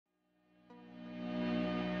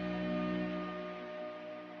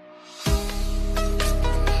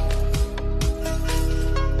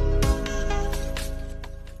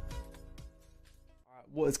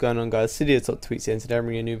What's going on, guys? Cydiatoptweaks here, and today I'm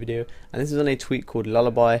bringing a new video, and this is on a tweak called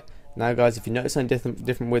Lullaby. Now guys, if you notice something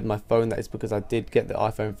different with my phone, that is because I did get the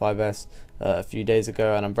iPhone 5S a few days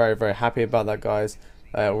ago, and I'm very happy about that, guys.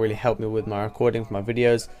 It will really help me with my recording for my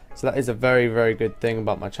videos, so that is a very good thing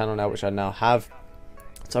about my channel now, which I now have.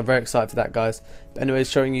 So I'm very excited for that, guys. But anyways,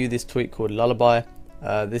 showing you this tweak called Lullaby.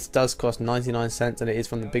 This does cost 99 cents, and it is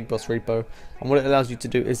from the BigBoss repo, and what it allows you to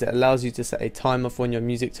do is it allows you to set a timer for when your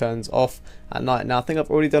music turns off at night. Now I think I've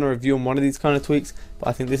already done a review on one of these kind of tweaks, but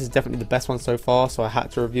I think this is definitely the best one so far, so I had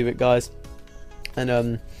to review it, guys.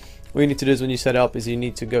 And what you need to do is when you set it up is you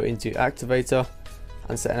need to go into activator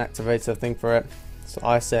and set an activator thing for it. So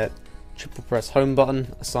I set triple press home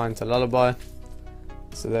button assigned to Lullaby.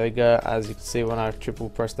 So there you go. As you can see, when I triple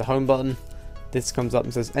press the home button, this comes up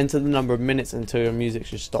and says enter the number of minutes until your music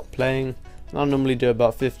should stop playing, and I'll normally do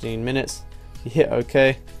about 15 minutes. You hit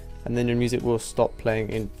OK, and then your music will stop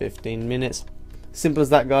playing in 15 minutes. Simple as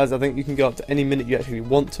that, guys. I think you can go up to any minute you actually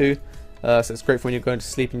want to, so it's great for when you're going to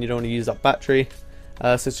sleep and you don't want to use up battery.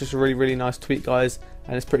 So it's just a really nice tweak, guys,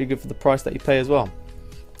 and it's pretty good for the price that you pay as well.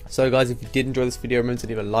 So guys, if you did enjoy this video, remember to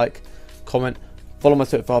leave a like, comment, follow my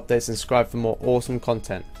Twitter for updates, and subscribe for more awesome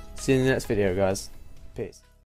content. See you in the next video, guys. Peace.